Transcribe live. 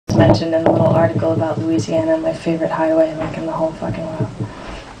mentioned in a little article about Louisiana, my favorite highway, like in the whole fucking world.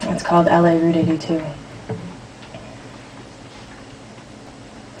 It's called LA Route 82.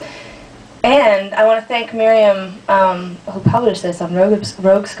 And I want to thank Miriam, who published this on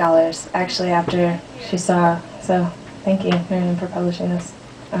Rogue Scholars, actually, after she saw. So thank you, Miriam, for publishing this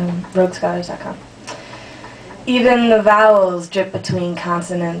on roguescholars.com. Even the vowels drip between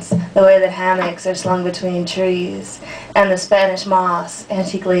consonants, the way that hammocks are slung between trees, and the Spanish moss,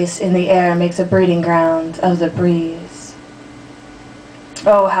 antique-lace in the air, makes a breeding ground of the breeze.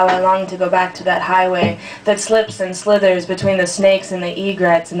 Oh, how I long to go back to that highway that slips and slithers between the snakes and the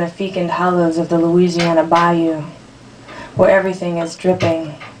egrets and the fecund hollows of the Louisiana bayou, where everything is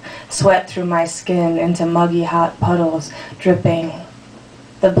dripping, sweat through my skin into muggy hot puddles, dripping,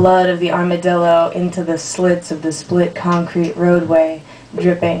 the blood of the armadillo into the slits of the split concrete roadway,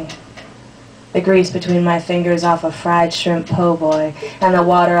 dripping, the grease between my fingers off a fried shrimp po' boy, and the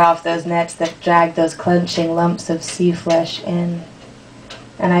water off those nets that drag those clenching lumps of sea flesh in.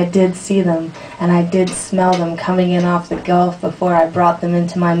 And I did see them, and I did smell them coming in off the Gulf before I brought them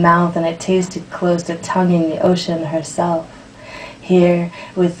into my mouth, and it tasted close to tonguing the ocean herself. Here,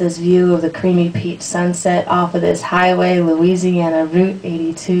 with this view of the creamy peach sunset off of this highway, Louisiana Route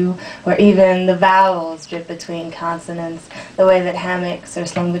 82, where even the vowels drip between consonants, the way that hammocks are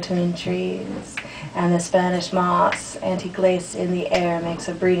slung between trees, and the Spanish moss, antique lace in the air, makes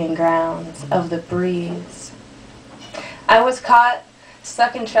a breeding ground of the breeze. I was caught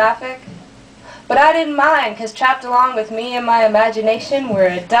stuck in traffic, but I didn't mind, 'cause trapped along with me in my imagination were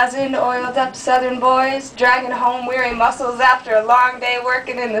a dozen oiled-up southern boys, dragging home weary muscles after a long day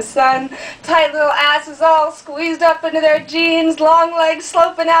working in the sun, tight little asses all squeezed up into their jeans, long legs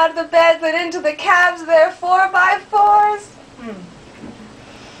sloping out of the bed and into the cabs of their 4x4s.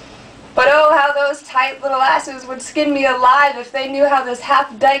 But oh, how those tight little asses would skin me alive if they knew how this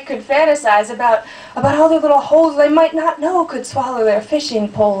half-dyke could fantasize about all the little holes they might not know could swallow their fishing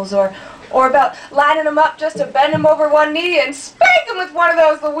poles, or about lining them up just to bend them over one knee and spank them with one of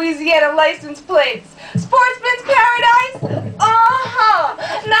those Louisiana license plates. Sportsman's paradise?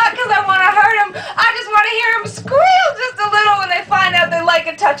 Not 'cause I want to hurt them. I just want to hear them squeal just a little when they find out they like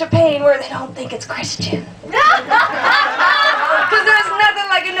a touch of pain where they don't think it's Christian. 'Cause there's nothing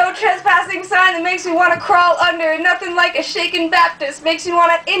like a no trespassing sign that makes me want to crawl under, and nothing like a shaken Baptist makes me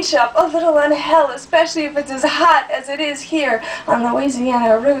want to inch up a little on hell, especially if it's as hot as it is here on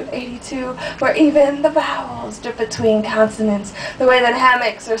Louisiana Route 82, where even the vowels drip between consonants, the way that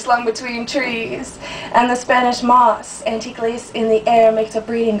hammocks are slung between trees, and the Spanish moss, antique lace in the air, makes a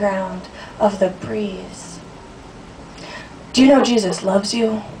breeding ground of the breeze. Do you know Jesus loves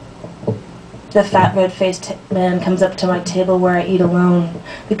you? The fat, red-faced man comes up to my table where I eat alone.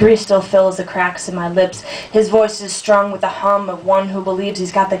 The grease still fills the cracks in my lips. His voice is strung with the hum of one who believes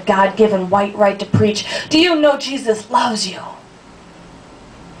he's got the God-given white right to preach. Do you know Jesus loves you?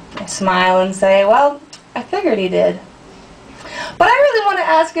 I smile and say, well, I figured he did. But I really want to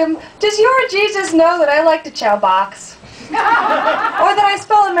ask him, does your Jesus know that I like to chow box? Or that I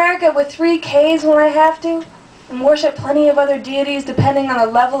spell America with 3 Ks when I have to? And worship plenty of other deities depending on the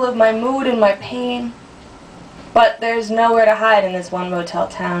level of my mood and my pain. But there's nowhere to hide in this one motel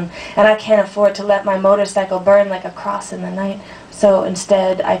town, and I can't afford to let my motorcycle burn like a cross in the night, so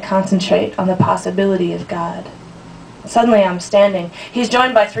instead I concentrate on the possibility of God. Suddenly I'm standing. He's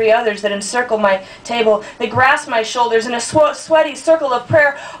joined by 3 others that encircle my table. They grasp my shoulders in a sweaty circle of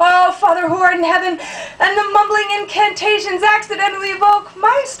prayer. Oh, Father who art in heaven, and the mumbling incantations accidentally evoke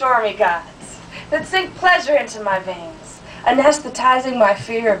my stormy gods that sink pleasure into my veins, anesthetizing my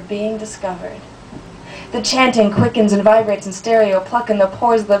fear of being discovered. The chanting quickens and vibrates in stereo, plucking the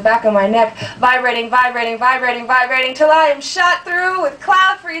pores of the back of my neck, vibrating, vibrating, vibrating, vibrating, till I am shot through with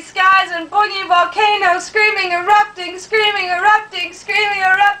cloud-free skies and booging volcanoes, screaming, erupting, screaming, erupting, screaming,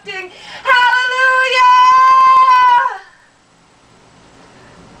 erupting. Hallelujah!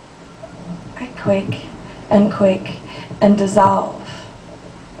 I quake and dissolve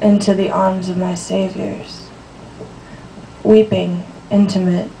into the arms of my saviors, weeping,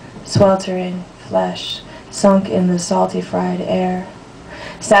 intimate, sweltering flesh sunk in the salty fried air,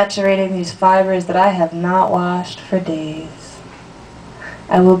 saturating these fibers that I have not washed for days.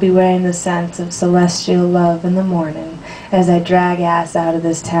 I will be wearing the scent of celestial love in the morning as I drag ass out of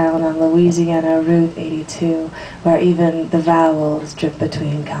this town on Louisiana Route 82, where even the vowels drip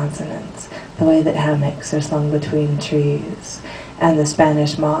between consonants, the way that hammocks are slung between trees, and the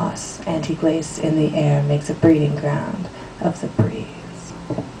Spanish moss, antique lace in the air, makes a breeding ground of the breeze.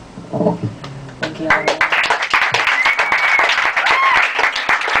 Thank you.